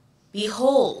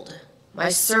Behold, my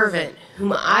servant,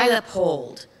 whom I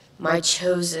uphold, my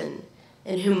chosen,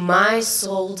 in whom my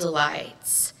soul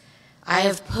delights. I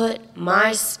have put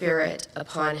my spirit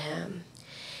upon him.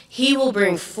 He will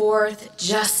bring forth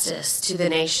justice to the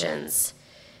nations.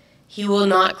 He will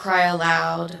not cry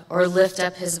aloud or lift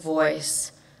up his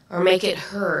voice or make it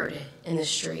heard in the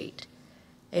street.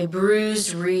 A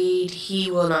bruised reed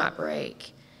he will not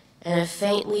break, and a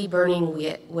faintly burning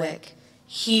wick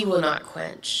he will not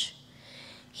quench.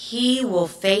 He will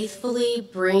faithfully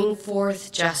bring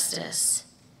forth justice.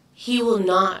 He will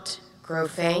not grow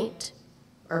faint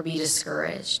or be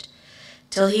discouraged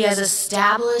till he has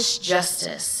established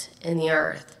justice in the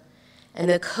earth, and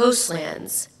the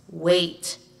coastlands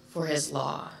wait for his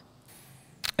law.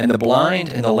 And the blind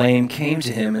and the lame came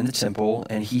to him in the temple,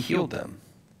 and he healed them.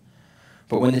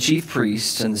 But when the chief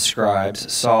priests and the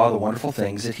scribes saw the wonderful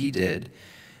things that he did,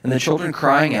 and the children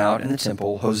crying out in the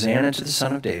temple, Hosanna to the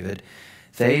Son of David,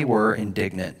 they were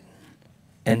indignant.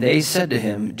 And they said to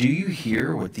him, Do you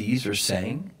hear what these are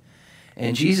saying?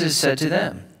 And Jesus said to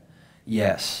them,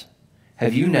 Yes.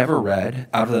 Have you never read,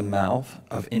 out of the mouth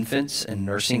of infants and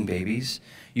nursing babies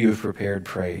you have prepared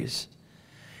praise?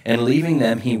 And leaving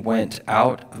them, he went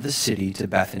out of the city to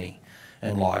Bethany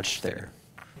and lodged there.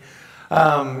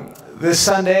 This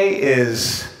Sunday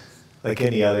is like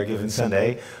any other given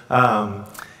Sunday.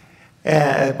 But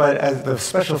the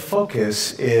special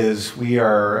focus is we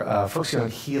are focusing on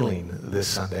healing this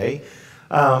Sunday.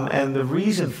 And the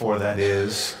reason for that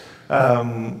is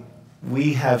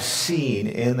we have seen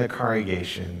in the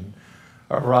congregation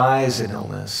a rise in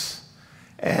illness.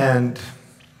 And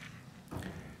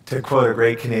to quote a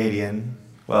great Canadian,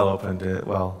 some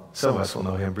of us will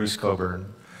know him, Bruce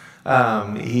Coburn,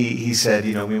 he said,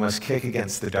 we must kick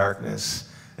against the darkness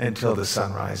until the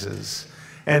sun rises.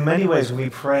 In many ways, when we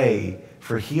pray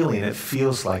for healing, it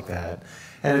feels like that.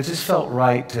 And it just felt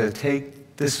right to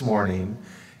take this morning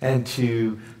and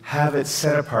to have it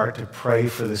set apart to pray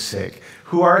for the sick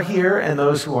who are here and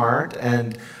those who aren't.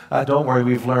 And don't worry,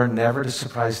 we've learned never to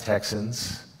surprise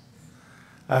Texans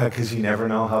because you never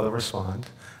know how they'll respond.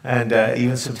 And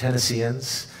even some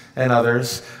Tennesseans and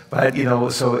others. But,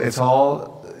 so it's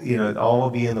all, it all will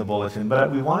be in the bulletin.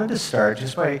 But we wanted to start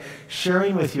just by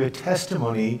sharing with you a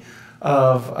testimony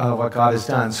of what God has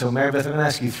done. So, Mary Beth, I'm going to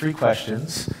ask you 3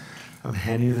 questions. I'm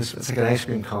handing you this. It's like an ice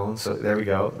cream cone, so there we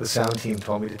go. The sound team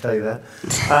told me to tell you that.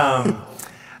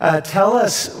 Tell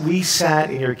us, we sat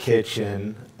in your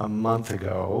kitchen a month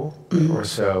ago or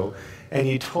so, and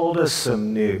you told us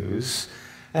some news.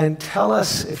 And tell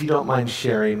us, if you don't mind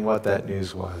sharing, what that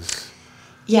news was.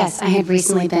 Yes, I had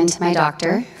recently been to my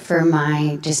doctor for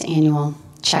my just annual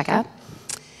checkup.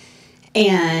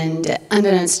 And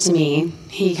unbeknownst to me,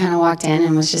 he kind of walked in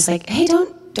and was just like, hey,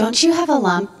 don't you have a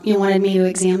lump you wanted me to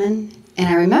examine? And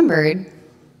I remembered,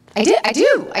 I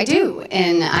do.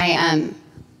 And I,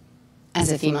 as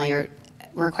a female, you're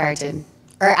required to,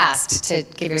 or asked to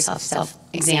give yourself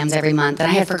self-exams every month.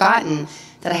 And I had forgotten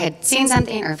that I had seen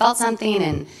something or felt something,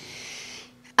 and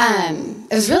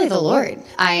it was really the Lord.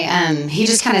 He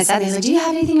just kind of said, he's like, do you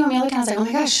have anything you want me to look at? I was like, oh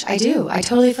my gosh, I do. I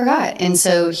totally forgot. And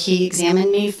so he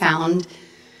examined me, found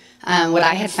what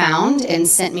I had found, and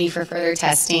sent me for further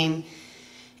testing.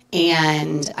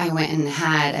 And I went and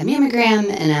had a mammogram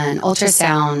and an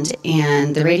ultrasound,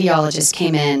 and the radiologist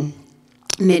came in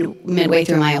midway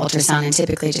through my ultrasound, and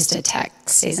typically just a tech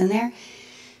stays in there.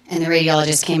 And the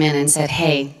radiologist came in and said,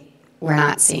 hey, we're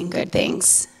not seeing good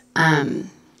things.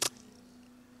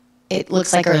 It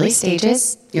looks like early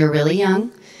stages. You're really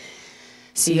young.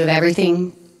 So you have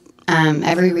everything,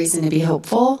 every reason to be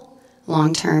hopeful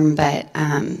long term, but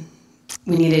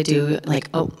we need to do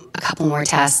a couple more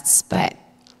tests but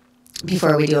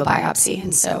before we do a biopsy.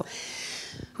 And so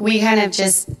we kind of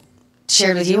just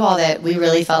shared with you all that we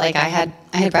really felt like I had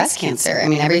breast cancer. I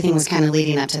mean, everything was kind of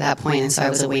leading up to that point, and so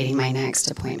I was awaiting my next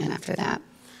appointment after that.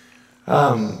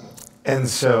 And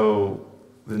so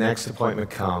the next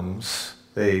appointment comes,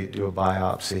 they do a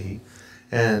biopsy,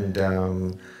 and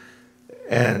then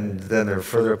there are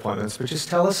further appointments. But just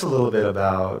tell us a little bit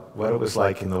about what it was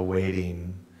like in the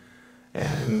waiting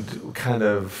and kind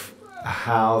of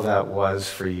how that was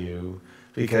for you.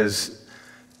 Because,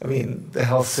 I mean, the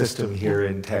health system here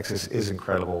in Texas is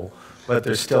incredible, but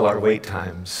there still are wait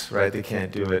times, right? They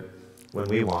can't do it when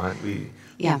we want. We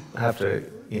have to,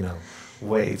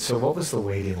 wait. So what was the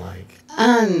waiting like?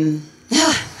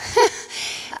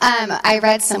 I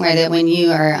read somewhere that when you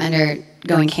are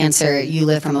undergoing cancer, you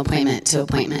live from appointment to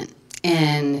appointment.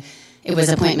 And it was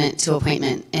appointment to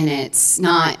appointment. And it's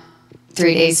not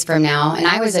 3 days from now. And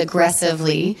I was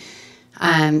aggressively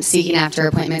seeking after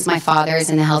appointments. My father's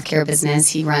in the healthcare business.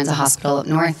 He runs a hospital up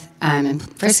north in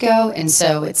Frisco, and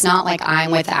so it's not like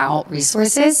I'm without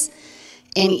resources.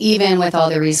 And even with all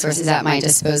the resources at my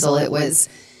disposal, it was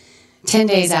 10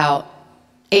 days out,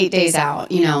 8 days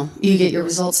out, you get your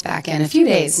results back in a few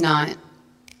days, not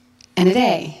in a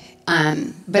day.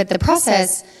 But the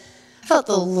process, I felt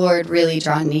the Lord really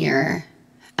draw near.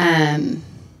 I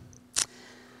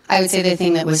would say the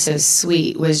thing that was so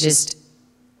sweet was just,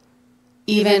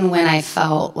 even when I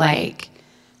felt like,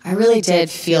 I really did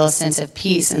feel a sense of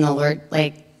peace in the Lord,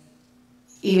 like,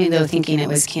 even though thinking it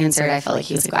was cancer, I felt like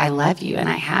he was like, I love you and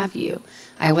I have you.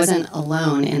 I wasn't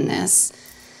alone in this.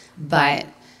 And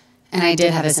I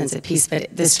did have a sense of peace,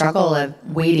 but the struggle of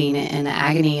waiting and the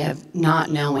agony of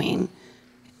not knowing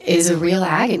is a real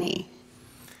agony.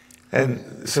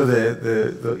 And so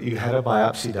you had a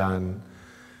biopsy done,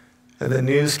 and the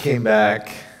news came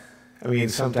back. I mean,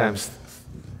 sometimes,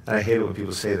 and I hate it when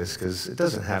people say this because it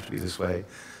doesn't have to be this way.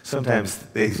 Sometimes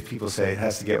people say it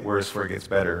has to get worse before it gets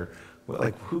better. Well,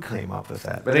 like, who came up with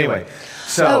that? But anyway,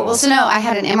 so... No, I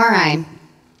had an MRI,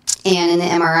 and in the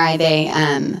MRI,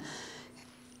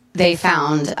 they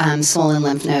found swollen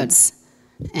lymph nodes.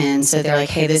 And so they're like,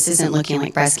 hey, this isn't looking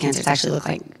like breast cancer. It's actually looked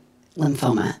like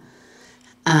lymphoma.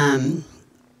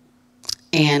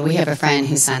 And we have a friend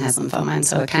whose son has lymphoma, and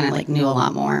so I kind of like knew a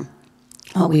lot more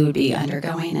what we would be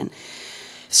undergoing. And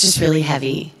it's just really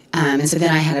heavy. And so then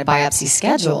I had a biopsy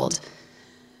scheduled,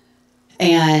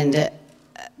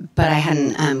 but I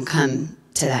hadn't come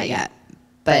to that yet.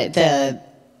 But the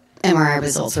MRI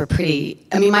results were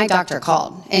my doctor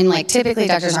called. And like typically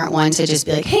doctors aren't one to just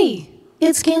be like, hey,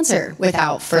 it's cancer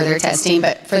without further testing.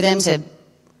 But for them to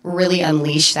really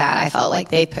unleash that, I felt like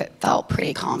they felt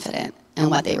pretty confident in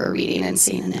what they were reading and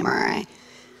seeing in the MRI.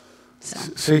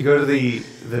 So you go to the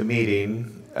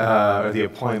meeting or the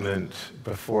appointment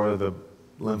before the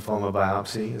lymphoma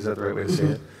biopsy. Is that the right way to say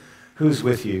it? Who's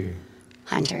with you?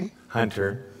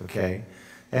 Hunter, okay.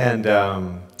 And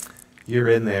you're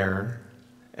in there,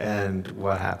 and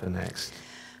what happened next?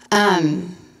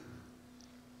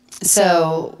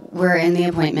 So we're in the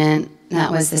appointment.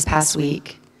 That was this past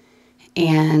week.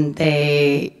 And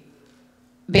they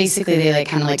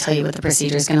kind of tell you what the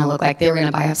procedure is going to look like. They were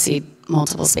going to biopsy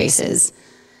multiple spaces.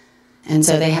 And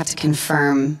so they have to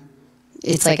confirm.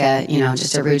 It's like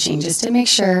just a routine, just to make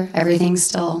sure everything's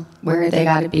still where they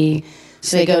got to be.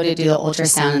 So they go to do the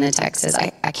ultrasound, and the tech says,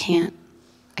 I can't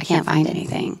find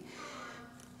anything.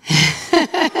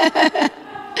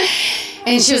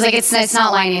 And she was like, it's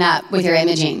not lining up with your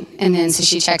imaging. And then so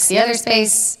she checks the other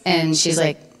space, and she's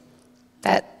like,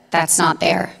 that's not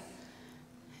there.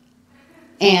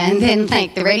 And then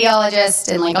like the radiologist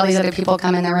and like all these other people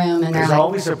come in the room, and there's like,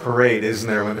 always a parade, isn't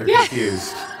there, when they're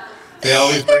confused? They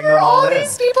always bring them all in.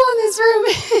 These people in this room.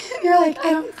 And you're like,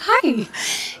 hi.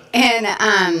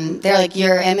 And they're like,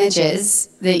 your images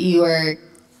that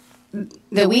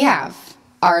we have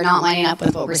are not lining up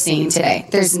with what we're seeing today.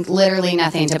 There's literally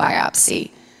nothing to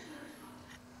biopsy.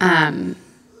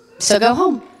 So go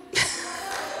home.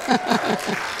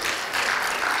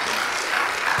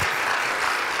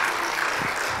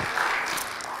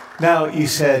 Now, you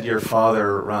said your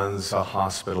father runs a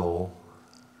hospital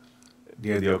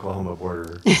near the Oklahoma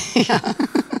border. Yeah.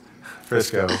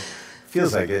 Frisco.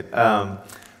 Feels like it.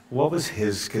 What was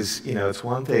his, because, it's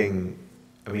one thing,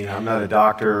 I'm not a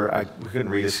doctor, we couldn't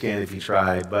read a scan if you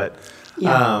tried, but,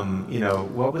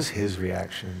 what was his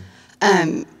reaction?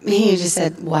 He just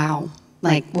said, wow,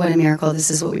 like, what a miracle. This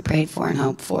is what we prayed for and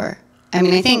hoped for.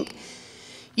 I think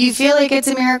you feel like it's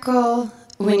a miracle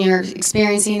when you're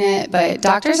experiencing it, but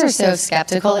doctors are so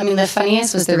skeptical. The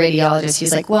funniest was the radiologist.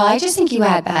 He's like, well, I just think you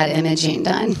had bad imaging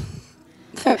done.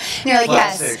 And you're like,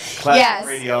 classic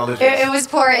radiologist. It was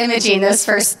poor imaging those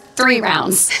first 3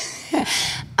 rounds.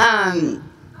 And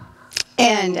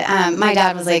my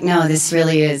dad was like, no, this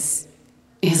really is,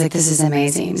 he's like, this is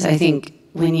amazing. So I think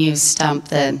when you stump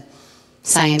the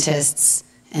scientists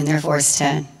and they're forced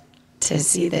to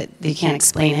see that they can't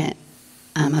explain it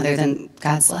other than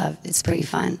God's love, it's pretty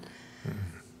fun.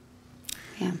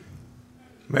 Yeah.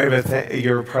 Mary Beth,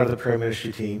 you're part of the prayer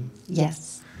ministry team.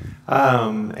 Yes.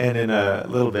 And in a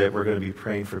little bit, we're going to be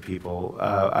praying for people.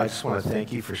 I just want to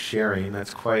thank you for sharing.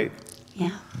 That's quite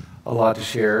a lot to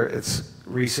share. It's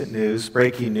recent news,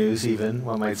 breaking news even,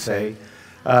 one might say.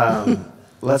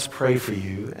 Let's pray for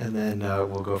you, and then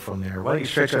we'll go from there. Why don't you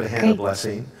stretch out a hand of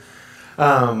blessing?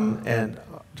 And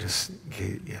just,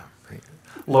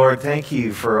 Lord, thank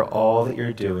you for all that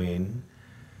you're doing.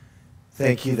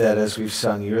 Thank you that as we've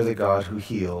sung, you're the God who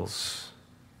heals.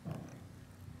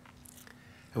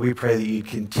 And we pray that you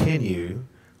continue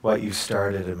what you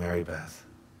started in Mary Beth.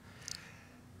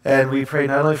 And we pray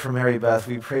not only for Mary Beth,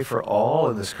 we pray for all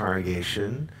in this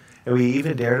congregation. And we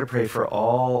even dare to pray for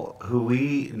all who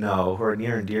we know, who are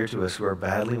near and dear to us, who are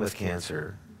battling with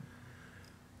cancer.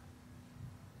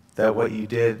 That what you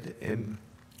did in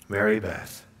Mary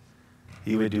Beth,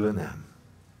 you would do in them.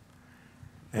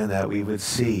 And that we would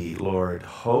see, Lord,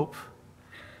 hope,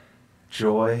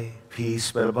 joy,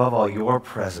 peace, but above all, your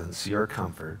presence, your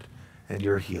comfort, and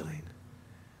your healing.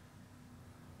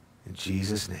 In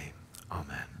Jesus' name,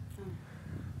 amen.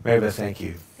 Mary Beth, thank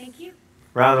you. Thank you.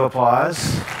 Round of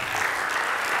applause.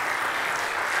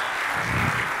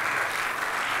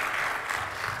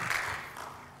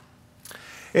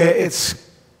 It's,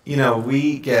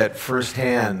 we get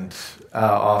firsthand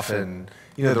often,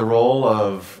 the role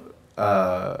of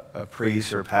a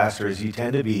priest or a pastor is you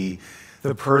tend to be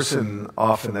the person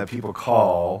often that people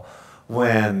call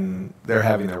when they're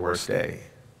having their worst day.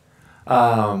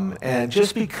 And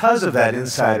just because of that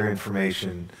insider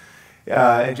information,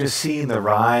 and just seeing the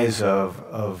rise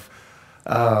of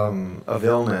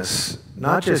illness,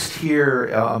 not just here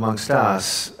amongst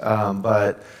us,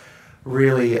 but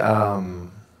really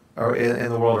or in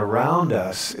the world around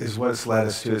us, is what's led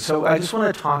us to it. So I just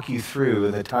want to talk you through,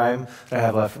 in the time that I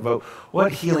have left, about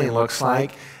what healing looks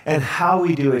like and how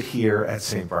we do it here at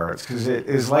St. Bart's, because it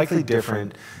is likely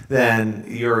different than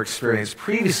your experience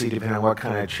previously, depending on what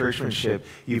kind of churchmanship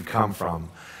you've come from.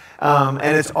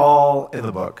 And it's all in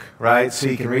the book, right? So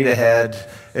you can read ahead.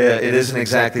 It isn't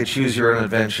exactly choose your own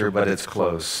adventure, but it's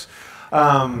close.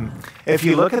 If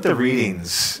you look at the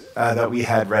readings that we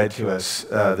had read to us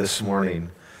this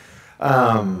morning,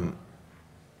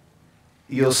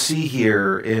 you'll see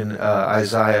here in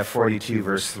Isaiah 42,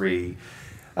 verse 3,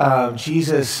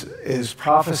 Jesus is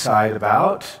prophesied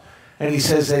about, and he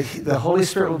says that the Holy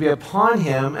Spirit will be upon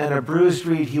him, and a bruised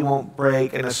reed he won't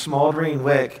break, and a smoldering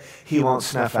wick he won't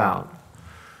snuff out.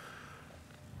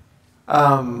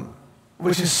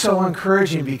 Which is so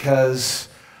encouraging, because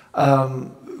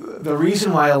the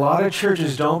reason why a lot of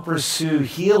churches don't pursue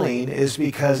healing is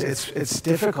because it's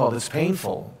difficult, it's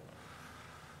painful.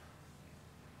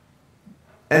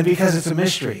 And because it's a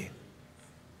mystery.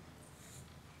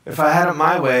 If I had it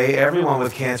my way, everyone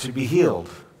with cancer would be healed.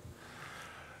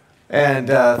 And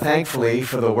thankfully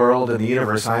for the world and the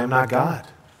universe, I am not God.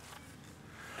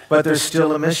 But there's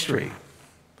still a mystery.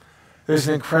 There's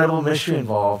an incredible mystery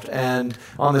involved. And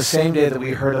on the same day that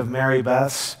we heard of Mary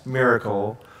Beth's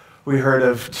miracle, we heard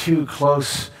of two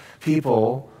close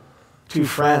people, two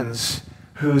friends,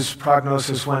 whose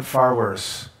prognosis went far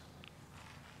worse.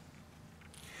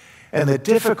 And the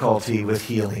difficulty with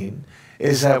healing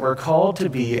is that we're called to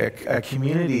be a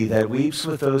community that weeps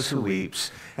with those who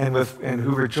weeps, and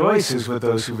who rejoices with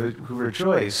those who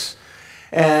rejoice.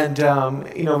 And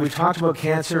we've talked about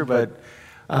cancer, but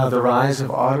the rise of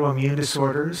autoimmune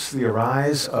disorders, the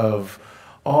rise of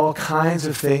all kinds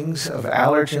of things, of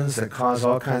allergens that cause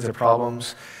all kinds of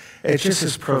problems, it just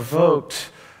has provoked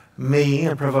me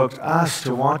and provoked us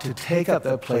to want to take up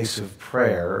that place of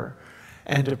prayer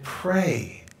and to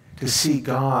pray, to see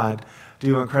God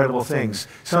do incredible things.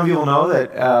 Some of you will know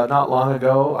that not long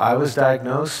ago I was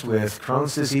diagnosed with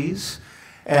Crohn's disease,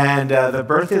 and the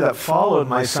birthday that followed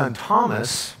my son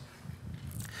Thomas,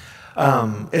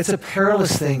 it's a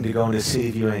perilous thing to go into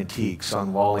City View Antiques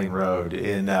on Walling Road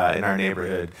in our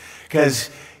neighborhood, because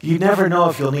you never know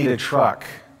if you'll need a truck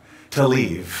to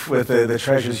leave with the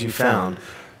treasures you found.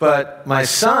 But my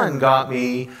son got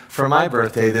me for my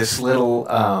birthday this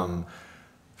little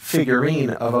figurine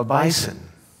of a bison.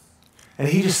 And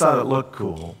he just thought it looked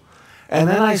cool. And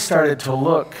then I started to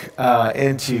look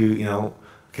into,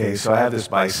 okay, so I have this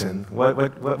bison.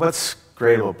 What's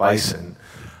great about bison?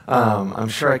 I'm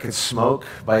sure I could smoke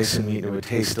bison meat and it would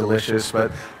taste delicious,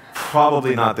 but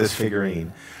probably not this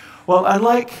figurine. Well,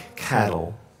 unlike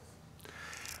cattle,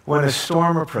 when a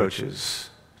storm approaches,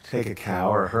 take a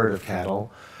cow or a herd of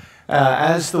cattle,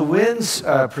 as the winds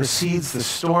precedes the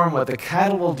storm, what the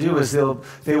cattle will do is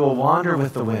they will wander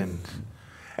with the wind,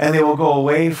 and they will go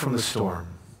away from the storm.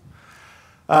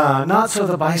 Not so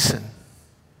the bison.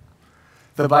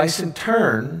 The bison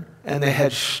turn, and they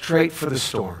head straight for the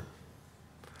storm.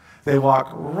 They walk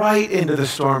right into the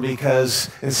storm because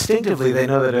instinctively they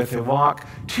know that if they walk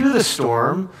to the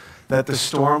storm, that the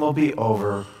storm will be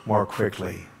over more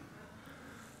quickly.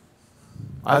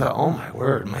 I thought, oh my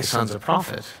word, my son's a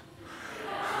prophet.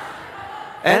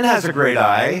 And has a great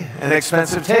eye and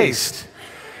expensive taste.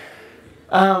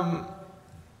 And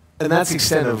that's the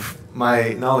extent of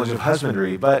my knowledge of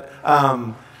husbandry. But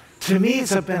to me,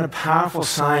 it's been a powerful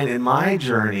sign in my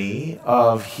journey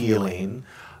of healing,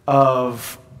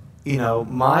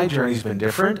 my journey's been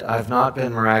different. I've not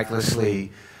been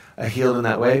miraculously healed in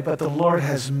that way, but the Lord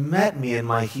has met me in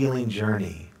my healing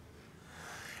journey.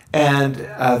 And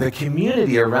the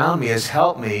community around me has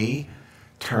helped me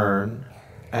turn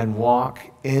and walk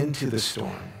into the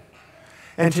storm.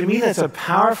 And to me, that's a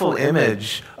powerful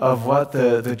image of what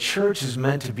the church is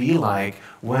meant to be like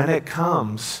when it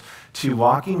comes to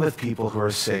walking with people who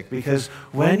are sick. Because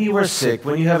when you are sick,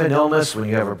 when you have an illness, when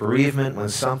you have a bereavement, when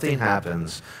something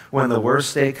happens, when the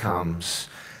worst day comes,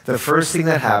 the first thing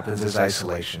that happens is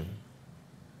isolation.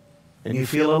 And you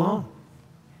feel alone.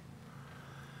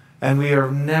 And we are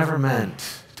never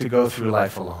meant to go through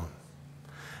life alone.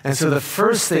 And so the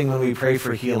first thing when we pray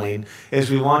for healing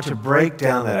is we want to break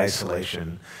down that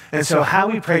isolation. And so how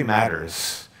we pray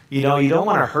matters. You know, you don't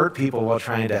want to hurt people while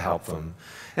trying to help them.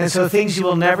 And so things you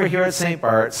will never hear at St.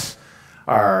 Bart's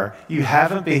are, you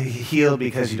haven't been healed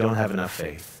because you don't have enough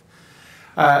faith.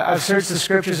 I've searched the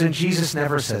scriptures and Jesus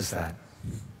never says that.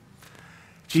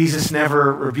 Jesus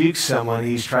never rebukes someone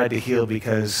he's tried to heal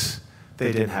because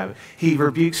they didn't have it. He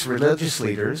rebukes religious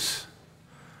leaders.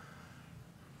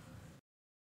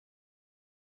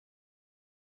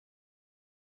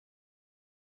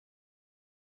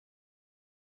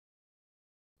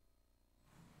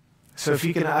 So if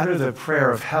you can utter the prayer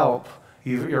of help,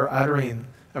 you're uttering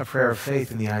a prayer of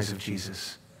faith in the eyes of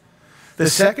Jesus. The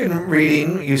second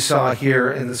reading you saw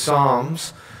here in the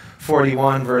Psalms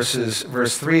 41 verse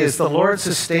 3 is, the Lord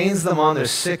sustains them on their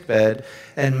sickbed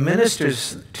and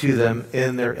ministers to them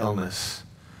in their illness.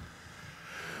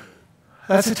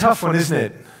 That's a tough one, isn't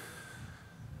it?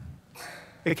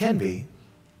 It can be.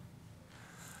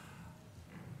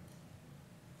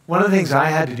 One of the things I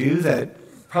had to do that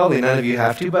probably none of you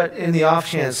have to, but in the off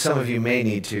chance some of you may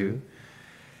need to,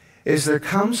 is there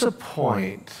comes a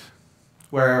point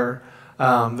where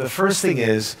the first thing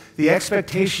is the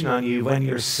expectation on you when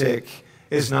you're sick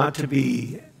is not to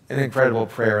be an incredible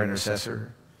prayer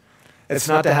intercessor. It's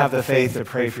not to have the faith to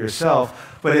pray for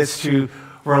yourself, but it's to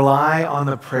rely on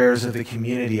the prayers of the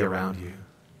community around you.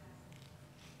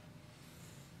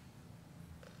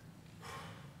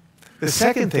 The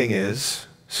second thing is,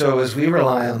 so as we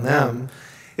rely on them,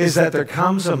 is that there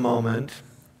comes a moment,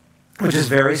 which is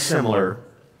very similar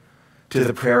to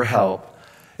the prayer help,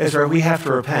 is where we have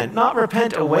to repent. Not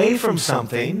repent away from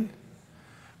something,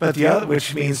 but the other,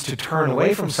 which means to turn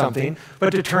away from something,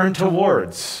 but to turn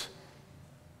towards.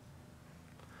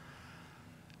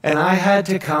 And I had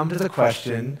to come to the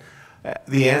question,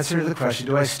 the answer to the question,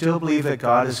 do I still believe that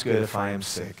God is good if I am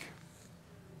sick?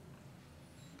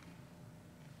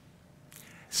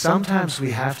 Sometimes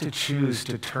we have to choose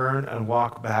to turn and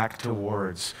walk back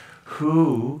towards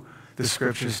who the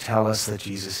scriptures tell us that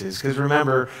Jesus is. Because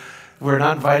remember, we're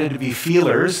not invited to be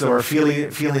feelers, though our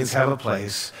feelings have a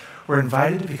place. We're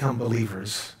invited to become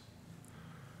believers.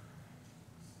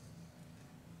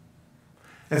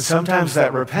 And sometimes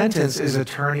that repentance is a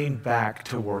turning back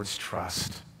towards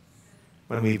trust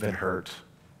when we've been hurt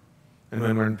and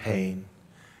when we're in pain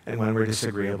and when we're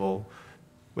disagreeable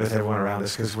with everyone around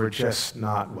us because we're just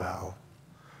not well.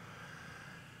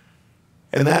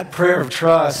 And that prayer of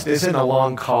trust isn't a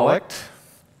long collect.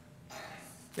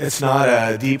 It's not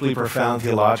a deeply profound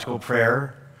theological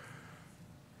prayer.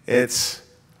 It's,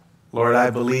 Lord, I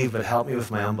believe, but help me with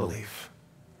my unbelief.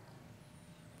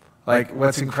 Like,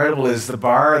 what's incredible is the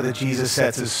bar that Jesus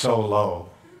sets is so low.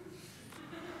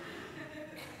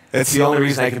 It's the only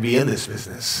reason I can be in this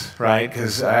business, right?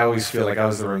 Because I always feel like I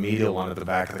was the remedial one at the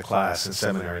back of the class in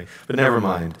seminary. But never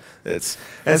mind. I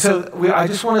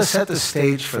just want to set the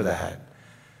stage for that.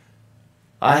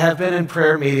 I have been in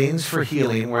prayer meetings for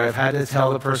healing where I've had to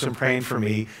tell the person praying for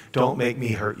me, don't make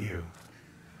me hurt you.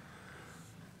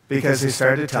 Because they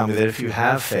started to tell me that if you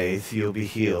have faith, you'll be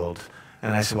healed.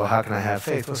 And I said, well, how can I have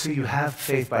faith? Well, see, you have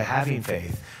faith by having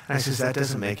faith. And I says, that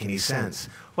doesn't make any sense.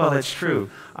 Well, it's true.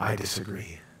 I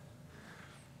disagree.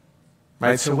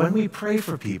 Right? So when we pray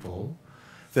for people,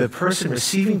 the person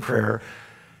receiving prayer,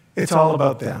 it's all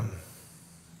about them.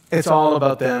 It's all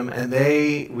about them, and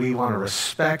we want to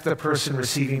respect the person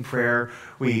receiving prayer.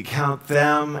 We count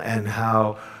them and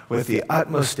how with the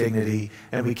utmost dignity,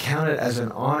 and we count it as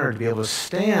an honor to be able to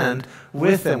stand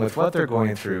with them with what they're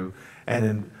going through and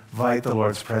invite the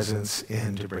Lord's presence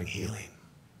in to bring healing.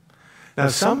 Now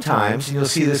sometimes, and you'll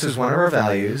see this is one of our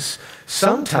values,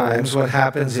 sometimes what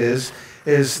happens is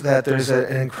that there's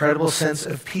an incredible sense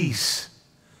of peace.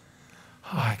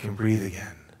 Oh, I can breathe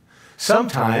again.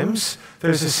 Sometimes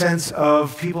there's a sense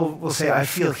of, people will say, I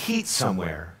feel heat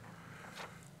somewhere.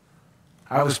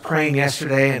 I was praying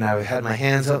yesterday and I had my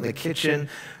hands out in the kitchen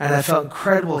and I felt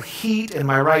incredible heat in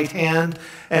my right hand,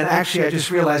 and actually I just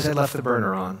realized I left the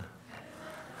burner on.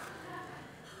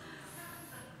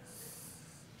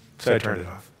 So I turned it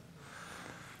off.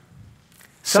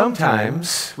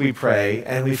 Sometimes we pray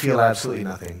and we feel absolutely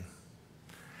nothing.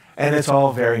 And it's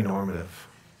all very normative.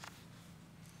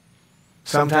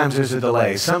 Sometimes there's a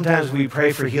delay. Sometimes we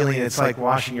pray for healing. It's like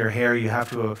washing your hair. You have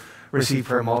to receive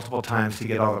prayer multiple times to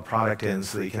get all the product in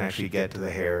so that you can actually get to the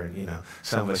hair. And,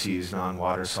 some of us use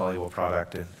non-water soluble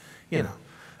product. And,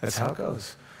 that's how it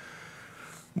goes.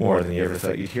 More than you ever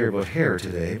thought you'd hear about hair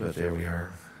today, but there we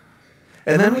are.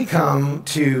 And then we come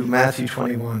to Matthew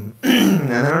 21. And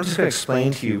then I'm just going to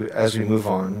explain to you as we move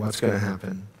on what's going to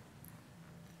happen.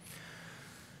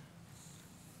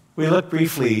 We looked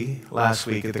briefly last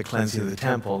week at the cleansing of the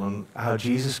temple and how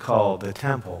Jesus called the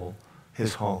temple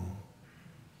his home,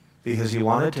 because he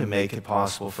wanted to make it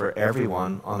possible for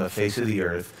everyone on the face of the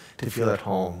earth to feel at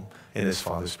home in his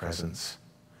Father's presence.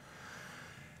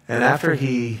 And after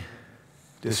he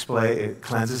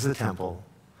cleanses the temple,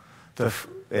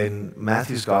 in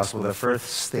Matthew's gospel, the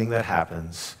first thing that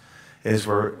happens is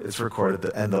where it's recorded,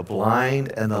 and the blind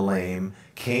and the lame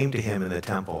came to him in the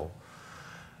temple.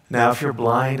 Now, if you're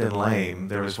blind and lame,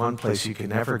 there is one place you can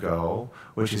never go,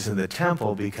 which is in the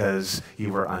temple, because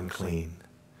you were unclean.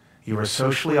 You were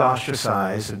socially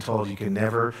ostracized and told you can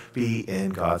never be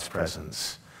in God's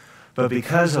presence. But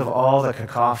because of all the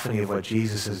cacophony of what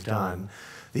Jesus has done,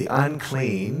 the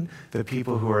unclean, the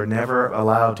people who are never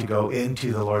allowed to go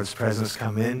into the Lord's presence,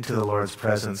 come into the Lord's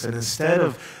presence. And instead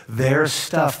of their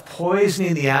stuff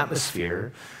poisoning the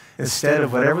atmosphere, instead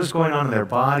of whatever was going on in their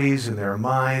bodies and their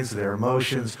minds, their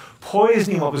emotions,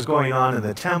 poisoning what was going on in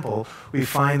the temple, we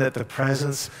find that the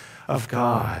presence of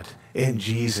God in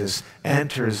Jesus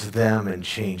enters them and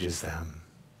changes them.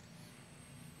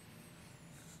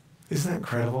 Isn't that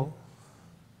incredible?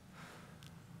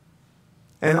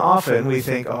 And often we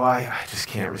think, I just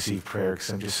can't receive prayer because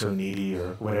I'm just so needy,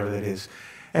 or whatever that is.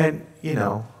 And,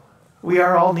 we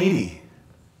are all needy.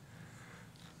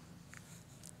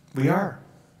 We are.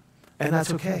 And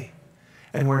that's okay.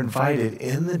 And we're invited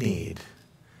in the need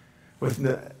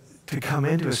to come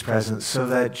into his presence so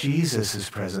that Jesus'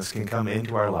 presence can come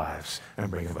into our lives and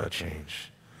bring about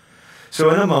change. So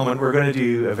in a moment, we're going to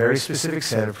do a very specific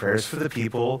set of prayers for the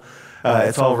people.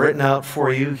 It's all written out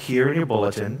for you here in your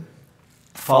bulletin.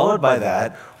 Followed by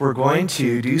that, we're going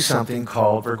to do something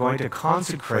called, we're going to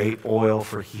consecrate oil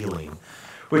for healing,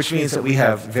 which means that we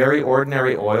have very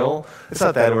ordinary oil. It's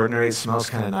not that ordinary. It smells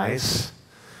kind of nice.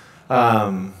 I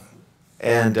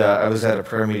was at a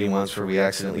prayer meeting once where we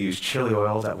accidentally used chili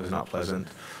oil. That was not pleasant.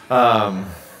 What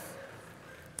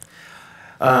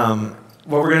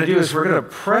we're going to do is we're going to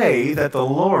pray that the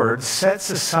Lord sets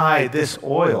aside this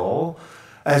oil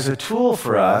as a tool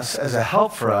for us, as a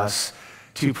help for us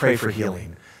to pray for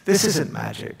healing. This isn't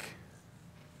magic.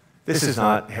 This is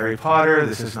not Harry Potter.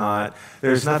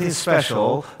 There's nothing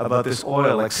special about this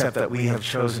oil except that we have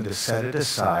chosen to set it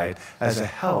aside as a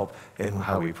help in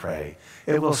how we pray.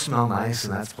 It will smell nice,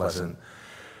 and that's pleasant.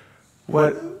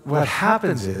 What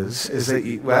happens is that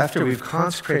after we've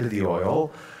consecrated the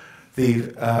oil,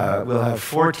 we'll have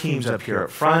 4 teams up here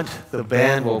up front. The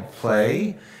band will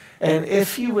play. And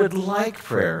if you would like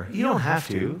prayer, you don't have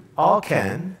to. All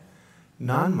can.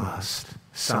 None must.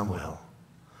 Some will.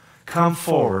 Come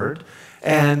forward,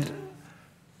 and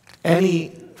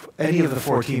any of the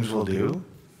 4 teams will do,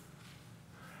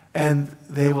 and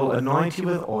they will anoint you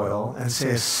with oil and say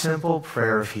a simple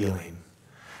prayer of healing.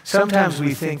 Sometimes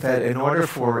we think that in order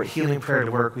for healing prayer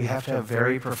to work, we have to have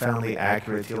very profoundly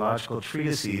accurate theological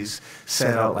treatises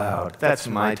said out loud. That's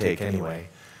my take anyway.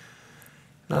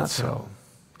 Not so,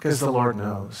 because the Lord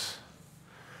knows.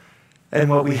 And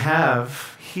what we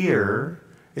have here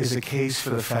is a case for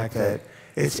the fact that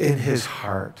it's in his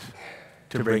heart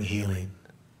to bring healing.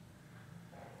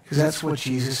 Because that's what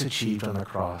Jesus achieved on the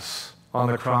cross.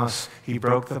 On the cross, he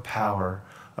broke the power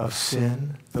of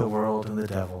sin, the world, and the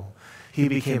devil. He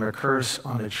became a curse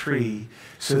on a tree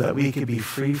so that we could be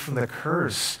free from the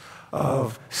curse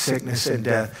of sickness and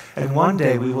death. And one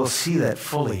day we will see that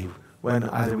fully when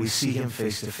either we see him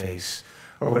face to face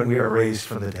or when we are raised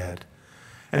from the dead.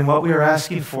 And what we are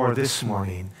asking for this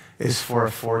morning is for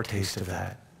a foretaste of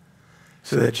that.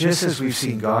 So that just as we've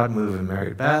seen God move in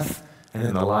Mary Beth and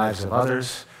in the lives of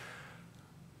others,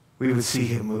 we would see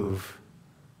him move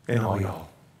in all y'all.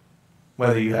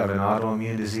 Whether you have an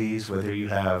autoimmune disease, whether you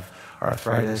have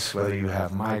arthritis, whether you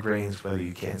have migraines, whether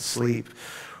you can't sleep,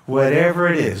 whatever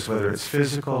it is, whether it's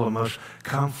physical, emotional,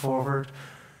 come forward.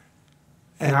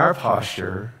 And our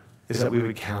posture is that we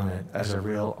would count it as a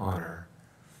real honor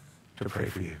to pray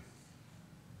for you.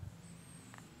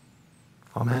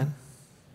 Amen.